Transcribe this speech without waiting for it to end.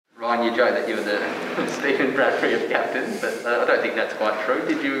you joke that you were the Stephen Bradbury of captains, but I don't think that's quite true.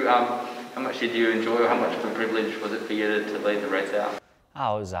 Did you, how much did you enjoy, or how much of a privilege was it for you to lead the Reds out?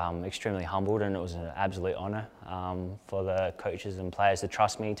 I was extremely humbled, and it was an absolute honour for the coaches and players to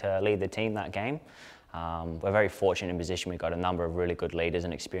trust me to lead the team that game. We're very fortunate in position. We've got a number of really good leaders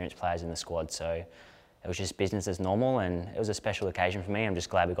and experienced players in the squad, so it was just business as normal, and it was a special occasion for me. I'm just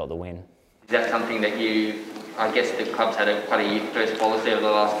glad we got the win. Is that something that I guess the club's had quite a youth-first policy over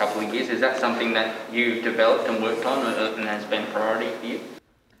the last couple of years. Is that something that you've developed and worked on and has been a priority for you?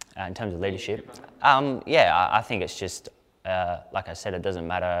 In terms of leadership? Yeah, I think it's just, like I said, it doesn't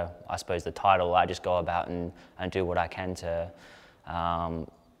matter, I suppose, the title. I just go about and do what I can to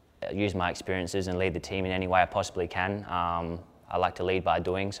use my experiences and lead the team in any way I possibly can. I like to lead by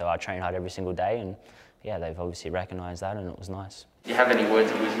doing, so I train hard every single day, and yeah, they've obviously recognised that, and it was nice. Do you have any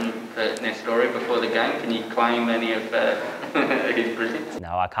words of wisdom for Nestory before the game? Can you claim any of his brilliance?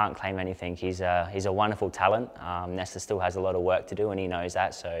 No, I can't claim anything. He's a wonderful talent. Nesta still has a lot of work to do, and he knows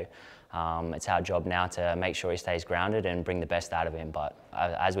that, so it's our job now to make sure he stays grounded and bring the best out of him. But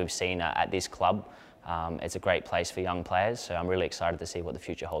as we've seen at this club, it's a great place for young players, so I'm really excited to see what the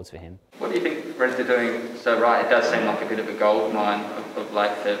future holds for him. What do you think Reds are doing so right? It does seem like a bit of a gold mine of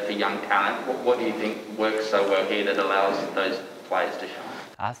late for young talent. What do you think works so well here that allows those players to shine?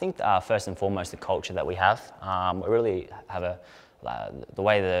 I think first and foremost the culture that we have. We really have the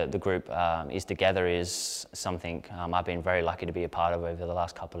way the group is together is something I've been very lucky to be a part of over the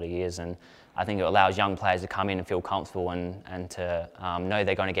last couple of years, and I think it allows young players to come in and feel comfortable and to know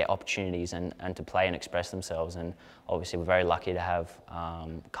they're going to get opportunities and to play and express themselves. And obviously we're very lucky to have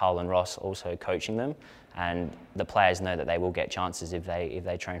Carl and Ross also coaching them, and the players know that they will get chances if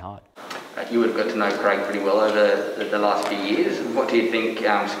they train hard. You would have got to know Craig pretty well over the last few years. What do you think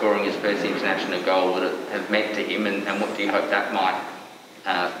scoring his first international goal would have meant to him, and what do you hope that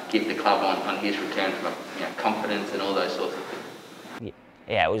might give the club on his return from confidence and all those sorts of things?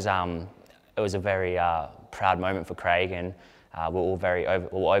 Yeah, it was a very proud moment for Craig, and we're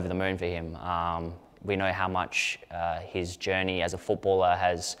all over the moon for him. We know how much his journey as a footballer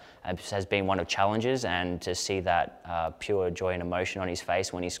has been one of challenges, and to see that pure joy and emotion on his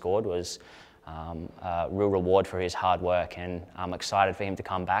face when he scored was a real reward for his hard work. And I'm excited for him to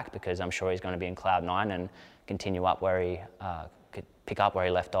come back, because I'm sure he's going to be in cloud 9 and continue up where he could pick up where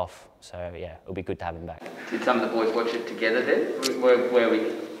he left off. So yeah, it'll be good to have him back. Did some of the boys watch it together then?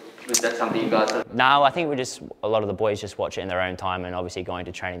 Was that something you guys did? No, I think a lot of the boys just watch it in their own time, and obviously going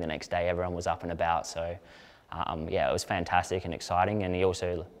to training the next day, everyone was up and about. So yeah, it was fantastic and exciting, and he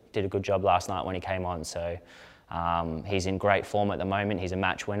also did a good job last night when he came on. So he's in great form at the moment. He's a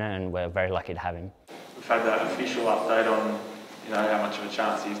match winner, and we're very lucky to have him. We've had that official update on how much of a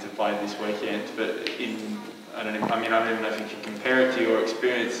chance he is to play this weekend, but I don't even know if you can compare it to your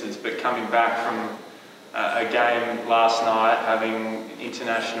experiences, but coming back from a game last night, having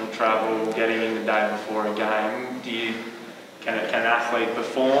international travel, getting in the day before a game, can an athlete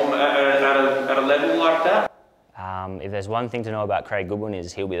perform at a level like that? If there's one thing to know about Craig Goodwin,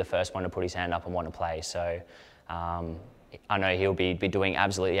 is he'll be the first one to put his hand up and want to play. So I know he'll be doing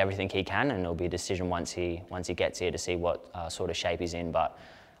absolutely everything he can, and it'll be a decision once he gets here to see what sort of shape he's in. But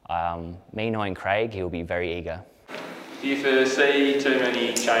me knowing Craig, he'll be very eager. Do you foresee too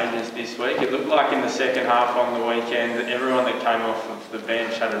many changes this week? It looked like in the second half on the weekend that everyone that came off of the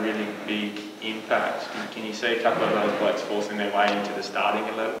bench had a really big impact. Can you see a couple of those blokes forcing their way into the starting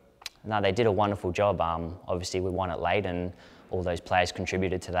 11? No, they did a wonderful job. Obviously we won it late, and all those players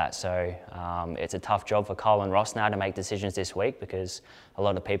contributed to that. So it's a tough job for Carl and Ross now to make decisions this week, because a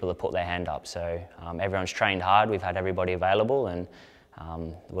lot of people have put their hand up. So everyone's trained hard, we've had everybody available, and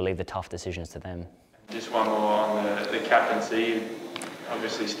we'll leave the tough decisions to them. Just one more on the captaincy.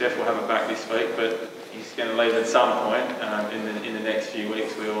 Obviously Steph will have it back this week, but he's going to leave at some point in the next few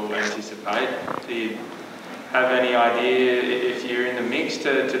weeks, we all anticipate. Do you have any idea if you're in the mix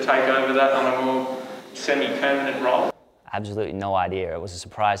to take over that on a more semi-permanent role? Absolutely no idea. It was a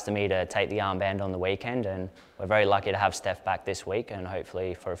surprise to me to take the armband on the weekend, and we're very lucky to have Steph back this week and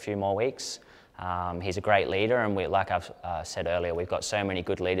hopefully for a few more weeks. He's a great leader, and like I've said earlier, we've got so many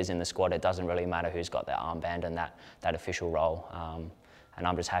good leaders in the squad. It doesn't really matter who's got that armband and that official role. And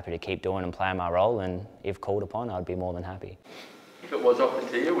I'm just happy to keep doing and playing my role, and if called upon, I'd be more than happy. If it was offered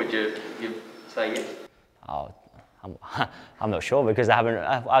to you, would you say yes? Oh, I'm not sure, because I haven't.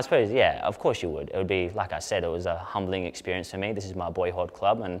 I suppose, yeah, of course you would. It would be, like I said, it was a humbling experience for me. This is my boyhood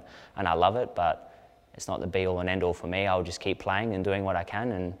club, and I love it, but it's not the be-all and end-all for me. I'll just keep playing and doing what I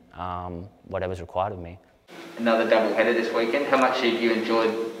can, and whatever's required of me. Another double-header this weekend. How much have you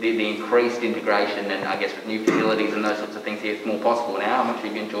enjoyed the increased integration, and I guess with new facilities and those sorts of things here, it's more possible now? How much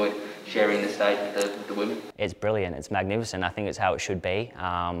have you enjoyed sharing the stage with the women? It's brilliant, it's magnificent. I think it's how it should be.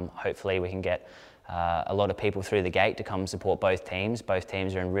 Hopefully we can get a lot of people through the gate to come support both teams. Both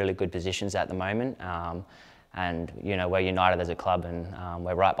teams are in really good positions at the moment. And you know, we're united as a club, and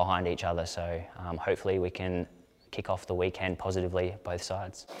we're right behind each other. So hopefully we can kick off the weekend positively, both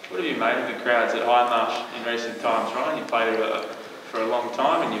sides. What have you made of the crowds at Hindmarsh in recent times, Ryan? You played for a long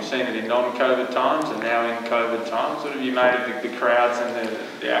time, and you've seen it in non-COVID times and now in COVID times. What have you made of the crowds and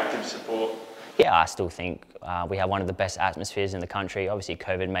the active support? Yeah, I still think we have one of the best atmospheres in the country. Obviously,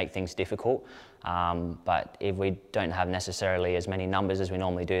 COVID made things difficult, but if we don't have necessarily as many numbers as we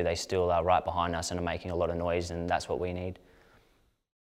normally do, they still are right behind us and are making a lot of noise, and that's what we need.